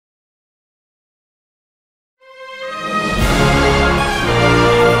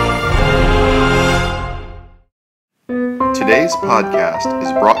Today's podcast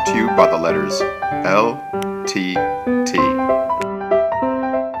is brought to you by the letters LTT.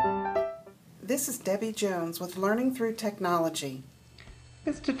 This is Debbie Jones with Learning Through Technology.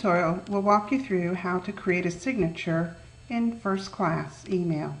 This tutorial will walk you through how to create a signature in first class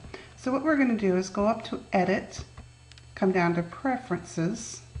email. So what we're going to do is go up to Edit, come down to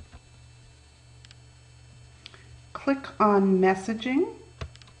Preferences, click on Messaging,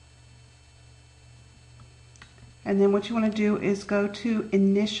 and then what you want to do is go to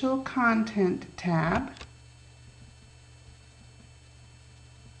Initial Content tab,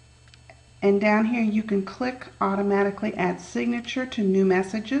 and down here you can click Automatically Add Signature to New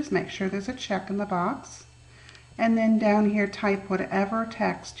Messages. Make sure there's a check in the box, and then down here type whatever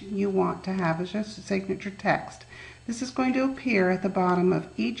text you want to have as your signature text. This is going to appear at the bottom of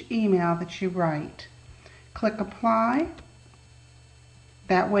each email that you write. Click Apply.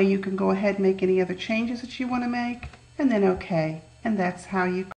 That way you can go ahead and make any other changes that you want to make, and then OK. And that's how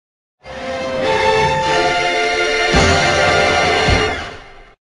you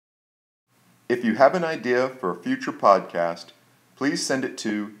If you have an idea for a future podcast, please send it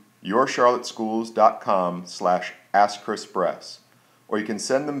to yourcharlotteschools.com/askchrisbress, or you can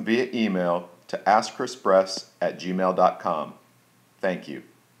send them via email to askchrisbress@gmail.com. Thank you.